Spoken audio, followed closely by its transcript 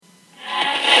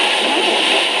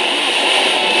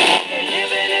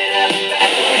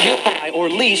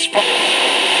police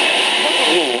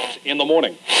rules in the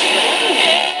morning.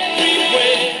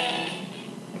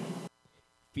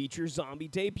 Feature zombie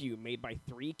debut made by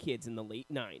three kids in the late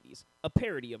 90s, a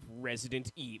parody of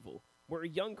Resident Evil, where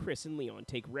young Chris and Leon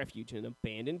take refuge in an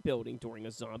abandoned building during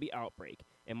a zombie outbreak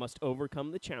and must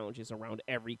overcome the challenges around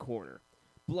every corner.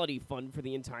 Bloody fun for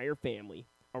the entire family,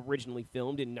 originally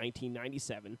filmed in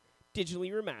 1997,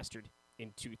 digitally remastered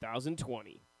in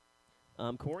 2020.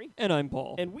 I'm Corey. And I'm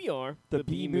Paul. And we are the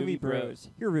B-Movie Bros.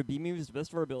 Here we B-Movies to the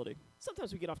best of our ability.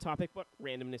 Sometimes we get off topic, but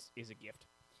randomness is a gift.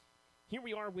 Here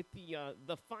we are with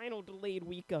the final delayed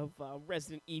week of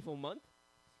Resident Evil month,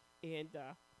 and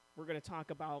we're going to talk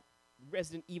about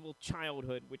Resident Evil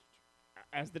Childhood, which,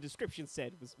 as the description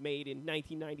said, was made in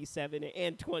 1997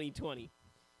 and 2020.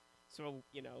 So,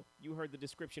 you heard the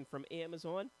description from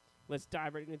Amazon. Let's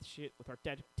dive right into the shit with our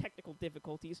technical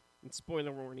difficulties and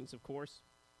spoiler warnings, of course.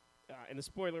 And the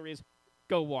spoiler is,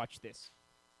 go watch this.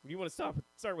 Do you want to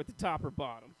start with the top or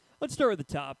bottom? Let's start with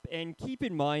the top, and keep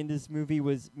in mind this movie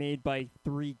was made by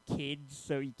three kids,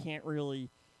 so you can't really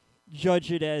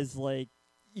judge it as,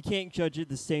 you can't judge it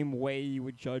the same way you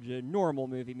would judge a normal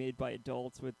movie made by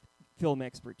adults with film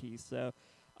expertise. So,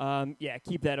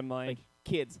 keep that in mind. Like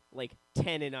kids,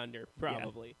 10 and under,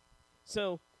 probably. Yeah.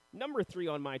 So, number 3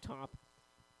 on my top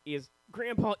is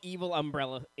Grandpa Evil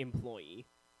Umbrella Employee.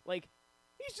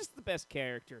 He's just the best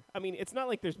character. I mean, it's not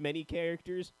like there's many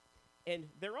characters, and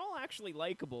they're all actually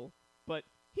likable, but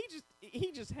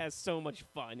he just has so much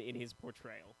fun in his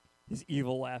portrayal. His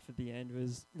evil laugh at the end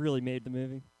really made the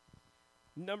movie.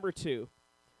 Number 2,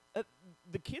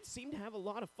 the kids seem to have a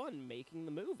lot of fun making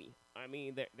the movie. I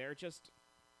mean, they're just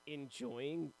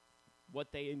enjoying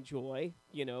what they enjoy,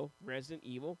 Resident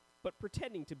Evil, but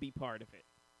pretending to be part of it.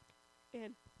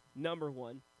 And number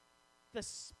 1, the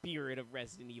spirit of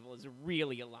Resident Evil is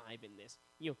really alive in this.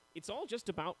 It's all just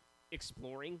about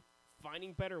exploring,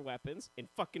 finding better weapons, and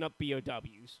fucking up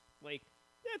BOWs.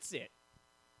 That's it.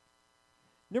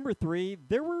 Number 3,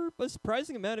 there were a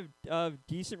surprising amount of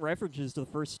decent references to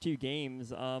the first two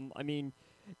games. They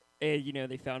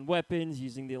found weapons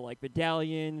using the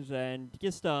medallions and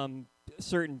just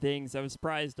certain things. I was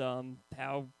surprised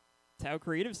how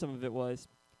creative some of it was.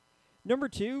 Number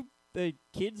 2, the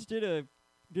kids did a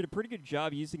pretty good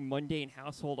job using mundane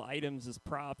household items as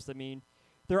props. I mean,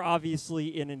 they're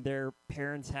obviously in their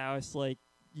parents' house,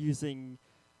 using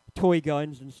toy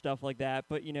guns and stuff like that.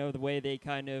 But, the way they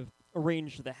kind of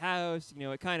arranged the house,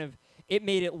 it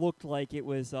made it look like it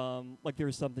was, like there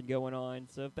was something going on.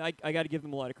 So I got to give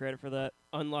them a lot of credit for that.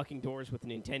 Unlocking doors with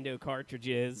Nintendo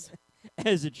cartridges.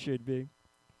 As it should be.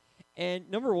 And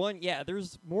number 1,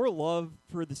 there's more love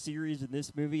for the series in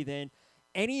this movie than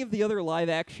any of the other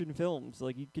live-action films.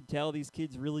 You could tell these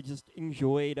kids really just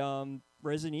enjoyed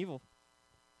Resident Evil.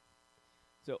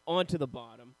 So, on to the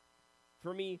bottom.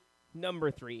 For me,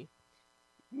 number 3,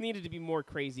 needed to be more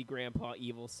crazy Grandpa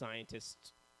Evil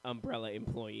Scientist Umbrella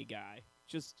Employee guy.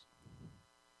 Just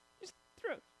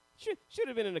throw. Should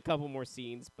have been in a couple more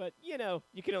scenes, but, you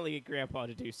can only get Grandpa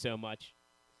to do so much.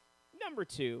 Number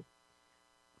 2,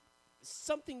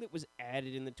 something that was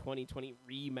added in the 2020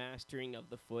 remastering of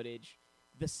the footage.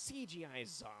 The CGI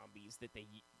zombies that they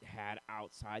had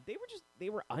outside, they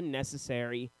were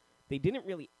unnecessary. They didn't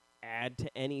really add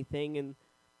to anything, and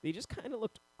they just kind of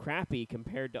looked crappy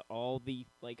compared to all the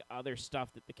other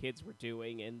stuff that the kids were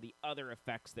doing and the other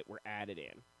effects that were added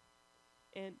in.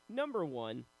 And number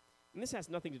 1, and this has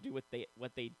nothing to do with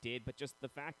what they did, but just the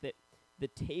fact that the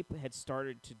tape had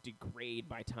started to degrade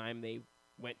by time they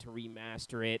went to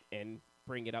remaster it and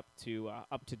bring it up to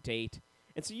date.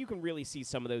 And so you can really see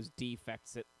some of those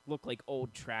defects that look like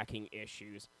old tracking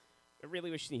issues. I really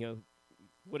wish,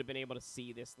 would have been able to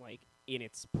see this, in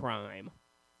its prime.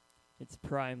 Its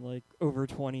prime, over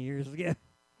 20 years ago.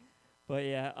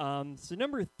 But, so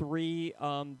number 3,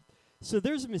 so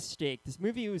there's a mistake. This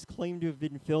movie was claimed to have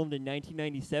been filmed in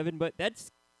 1997, but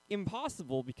that's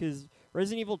impossible because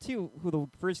Resident Evil 2, the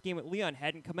first game with Leon,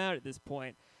 hadn't come out at this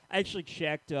point. I actually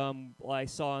checked. I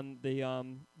saw on the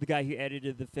guy who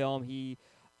edited the film. He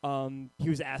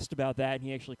was asked about that, and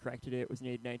he actually corrected it. It was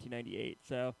made in 1998.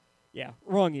 So,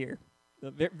 wrong year.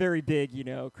 Very big,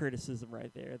 criticism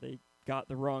right there. They got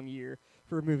the wrong year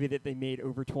for a movie that they made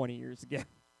over 20 years ago.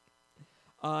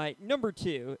 Number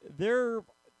 2,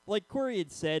 like Corey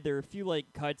had said, there are a few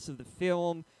cuts of the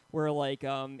film where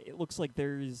it looks like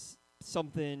there's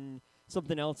something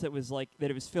else that was that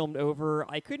it was filmed over.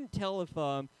 I couldn't tell if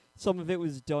some of it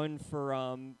was done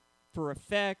for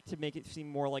effect to make it seem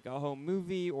more like a home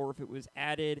movie, or if it was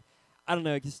added. I don't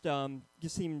know. It just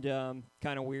seemed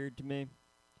kind of weird to me.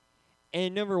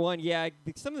 And number one, yeah,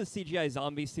 some of the CGI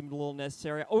zombies seemed a little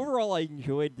necessary. Overall, I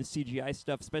enjoyed the CGI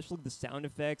stuff, especially the sound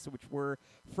effects, which were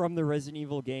from the Resident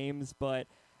Evil games. But,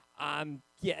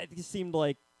 yeah, it just seemed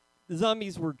like the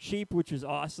zombies were cheap, which was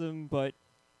awesome, but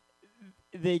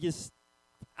they just,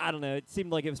 I don't know, it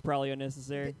seemed like it was probably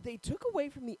unnecessary. They took away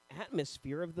from the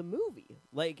atmosphere of the movie.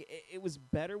 Like, it was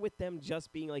better with them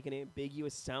just being like an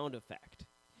ambiguous sound effect.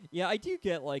 Yeah, I do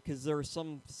get, like, because there are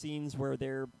some scenes where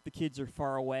the kids are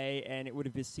far away, and it would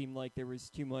have just seemed like there was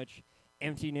too much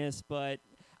emptiness, but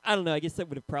I don't know, I guess that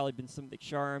would have probably been some of the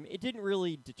charm. It didn't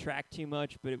really detract too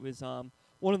much, but it was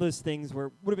one of those things where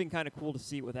it would have been kind of cool to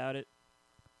see it without it.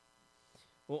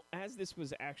 Well, as this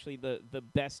was actually the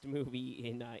best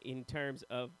movie in terms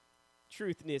of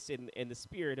truthness and the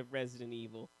spirit of Resident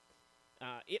Evil,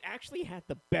 it actually had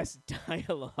the best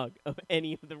dialogue of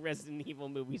any of the Resident Evil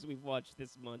movies we've watched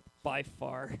this month. By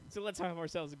far. So let's have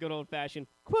ourselves a good old-fashioned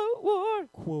quote war.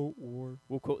 Quote war.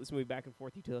 We'll quote this movie back and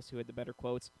forth. You tell us who had the better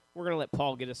quotes. We're going to let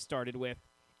Paul get us started with,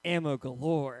 Ammo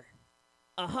galore.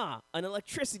 aha, an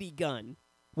electricity gun.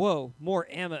 Whoa, more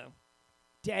ammo.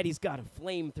 Daddy's got a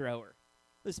flamethrower.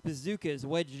 This bazooka is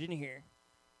wedged in here.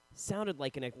 Sounded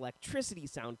like an electricity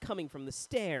sound coming from the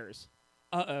stairs.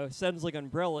 Uh-oh, sounds like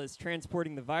Umbrella's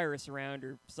transporting the virus around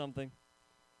or something.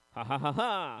 Ha ha ha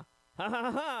ha! Ha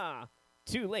ha ha!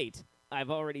 Too late.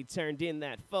 I've already turned in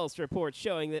that false report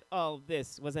showing that all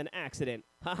this was an accident.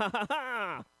 Ha ha ha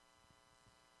ha!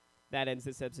 That ends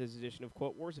this episode's edition of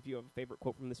Quote Wars. If you have a favorite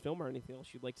quote from this film or anything else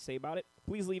you'd like to say about it,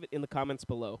 please leave it in the comments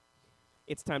below.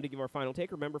 It's time to give our final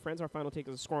take. Remember, friends, our final take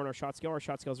is a score on our shot scale. Our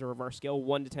shot scales are of our scale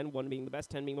 1 to 10, 1 being the best,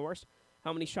 10 being the worst.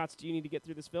 How many shots do you need to get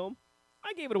through this film?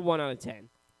 I gave it a 1 out of 10.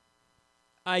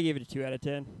 I gave it a 2 out of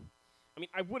 10. I mean,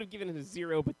 I would have given it a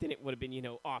 0, but then it would have been,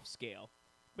 off scale.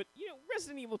 But,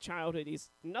 Resident Evil childhood is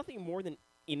nothing more than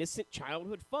innocent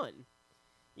childhood fun.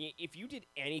 If you did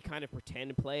any kind of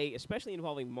pretend play, especially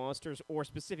involving monsters or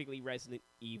specifically Resident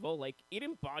Evil, it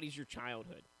embodies your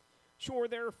childhood. Sure,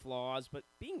 there are flaws, but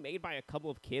being made by a couple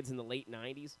of kids in the late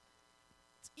 90s,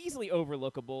 it's easily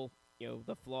overlookable,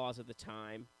 the flaws of the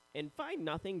time, and find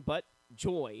nothing but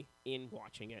joy in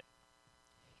watching it.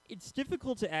 It's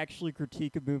difficult to actually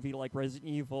critique a movie like Resident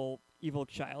Evil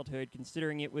Childhood,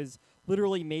 considering it was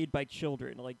literally made by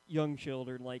children, like young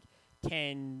children, like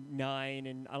 10, 9,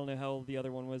 and I don't know how old the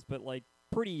other one was, but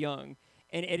pretty young,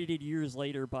 and edited years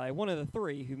later by one of the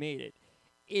three who made it.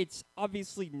 It's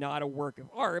obviously not a work of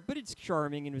art, but it's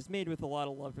charming and was made with a lot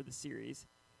of love for the series.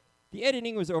 The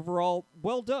editing was overall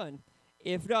well done,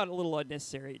 if not a little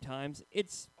unnecessary at times.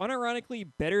 It's unironically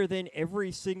better than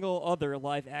every single other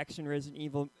live-action Resident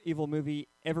Evil movie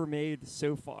ever made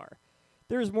so far.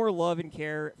 There's more love and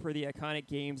care for the iconic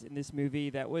games in this movie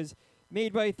that was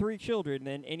made by 3 children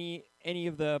than any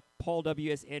of the Paul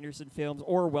W.S. Anderson films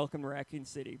or Welcome to Raccoon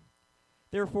City.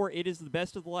 Therefore, it is the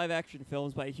best of the live-action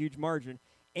films by a huge margin,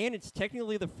 and it's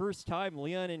technically the first time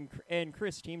Leon and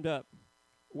Chris teamed up,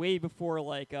 way before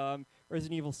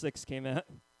Resident Evil 6 came out.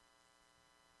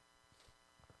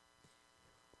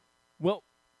 Well,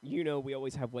 we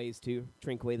always have ways to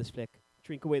drink away this flick.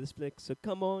 Drink away this flick, so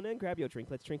come on and grab your drink.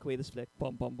 Let's drink away this flick.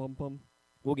 Bum, bum, bum, bum.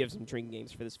 We'll give some drinking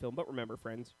games for this film, but remember,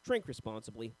 friends, drink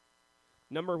responsibly.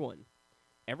 Number 1,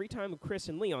 every time Chris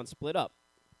and Leon split up,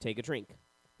 take a drink.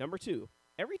 Number 2,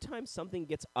 every time something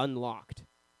gets unlocked,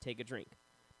 take a drink.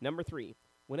 Number 3,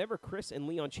 whenever Chris and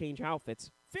Leon change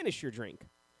outfits, finish your drink.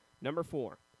 Number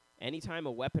 4, anytime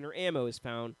a weapon or ammo is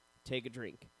found, take a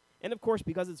drink. And of course,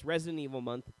 because it's Resident Evil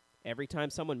month, every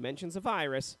time someone mentions a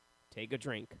virus, take a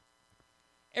drink.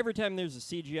 Every time there's a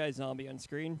CGI zombie on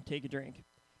screen, take a drink.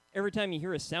 Every time you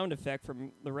hear a sound effect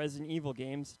from the Resident Evil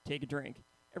games, take a drink.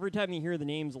 Every time you hear the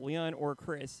names Leon or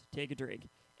Chris, take a drink.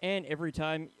 And every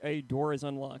time a door is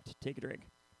unlocked, take a drink.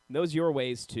 And those are your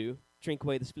ways to drink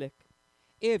away this flick.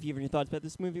 If you have any thoughts about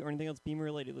this movie or anything else Beamer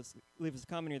related, leave us a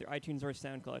comment either iTunes or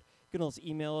SoundCloud. You can also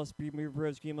email us,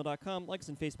 beamerbros@gmail.com, like us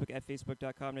on Facebook at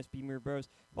facebook.com, that's beamerbros.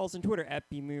 Follow us on Twitter at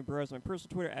beamerbros, my personal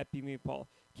Twitter at beamerpaul.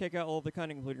 Check out all of the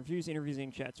content, including reviews, interviews,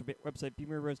 and chats, our website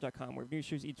beamerbros.com. We have new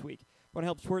shows each week. Want to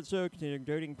help support the show? Consider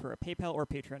donating for a PayPal or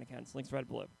Patreon accounts. Links right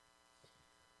below.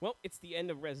 Well, it's the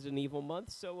end of Resident Evil month,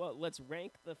 so let's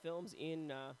rank the films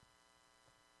in,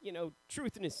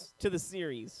 truthness to the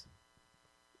series.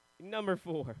 Number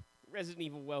 4, Resident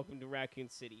Evil Welcome to Raccoon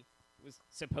City. It was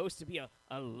supposed to be a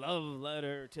love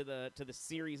letter to the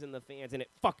series and the fans, and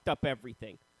it fucked up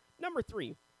everything. Number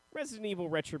 3, Resident Evil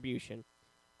Retribution.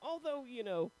 Although,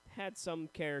 had some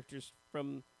characters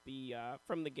from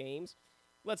the games,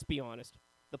 let's be honest.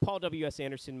 The Paul W.S.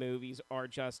 Anderson movies are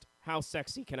just, how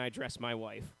sexy can I dress my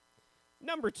wife?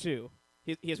 Number 2,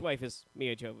 his wife is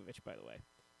Mia Jovovich, by the way.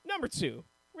 Number 2,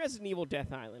 Resident Evil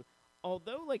Death Island.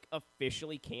 Although, like,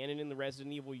 officially canon in the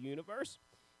Resident Evil universe,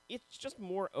 it's just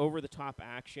more over-the-top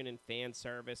action and fan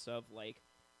service of, like,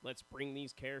 let's bring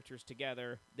these characters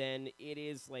together than it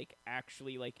is, like,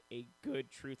 actually, like, a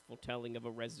good, truthful telling of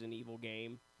a Resident Evil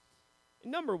game.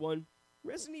 Number 1,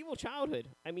 Resident Evil Childhood.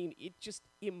 I mean, it just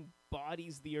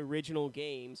embodies the original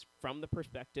games from the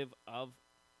perspective of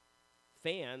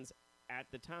fans at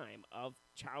the time, of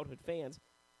childhood fans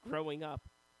growing up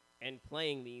and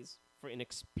playing these and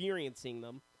experiencing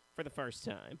them for the first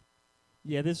time.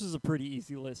 Yeah, this was a pretty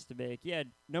easy list to make. Yeah,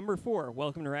 number 4,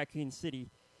 Welcome to Raccoon City.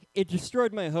 It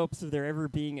destroyed my hopes of there ever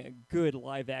being a good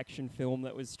live-action film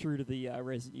that was true to the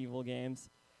Resident Evil games.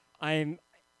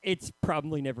 It's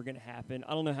probably never going to happen.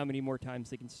 I don't know how many more times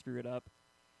they can screw it up.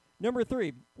 Number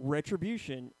 3,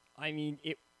 Retribution. I mean,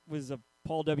 it was a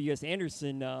Paul W.S.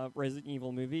 Anderson Resident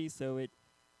Evil movie, so it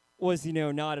was,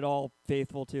 not at all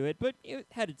faithful to it, but it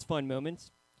had its fun moments.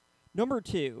 Number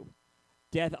 2,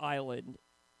 Death Island.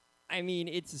 I mean,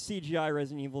 it's a CGI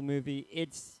Resident Evil movie.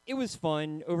 It was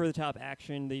fun, over-the-top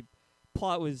action. The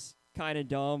plot was kind of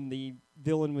dumb. The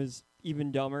villain was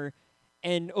even dumber.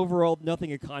 And overall,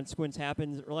 nothing of consequence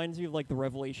happens. It reminds me of, like, the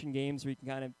Revelation games where you can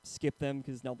kind of skip them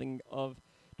because nothing of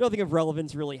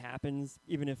relevance really happens,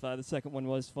 even if the second one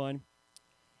was fun.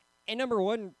 And number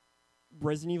 1,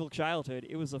 Resident Evil Childhood.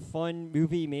 It was a fun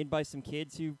movie made by some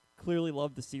kids who clearly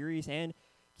loved the series, and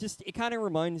just it kind of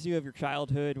reminds you of your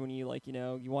childhood when you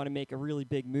you want to make a really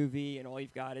big movie and all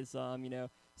you've got is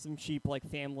some cheap like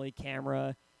family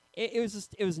camera. It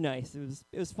was nice. It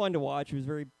was fun to watch. It was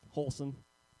very wholesome.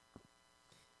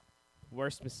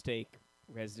 Worst mistake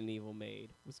Resident Evil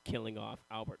made was killing off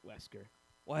Albert Wesker.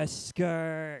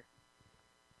 Wesker.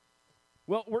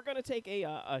 Well, we're going to take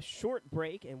a short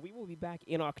break, and we will be back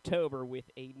in October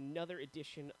with another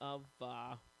edition of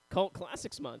Cult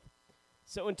Classics Month.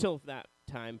 So until that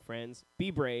time, friends,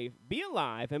 be brave, be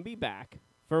alive, and be back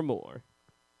for more.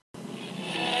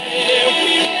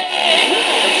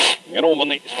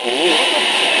 여러분의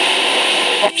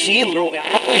박시인으로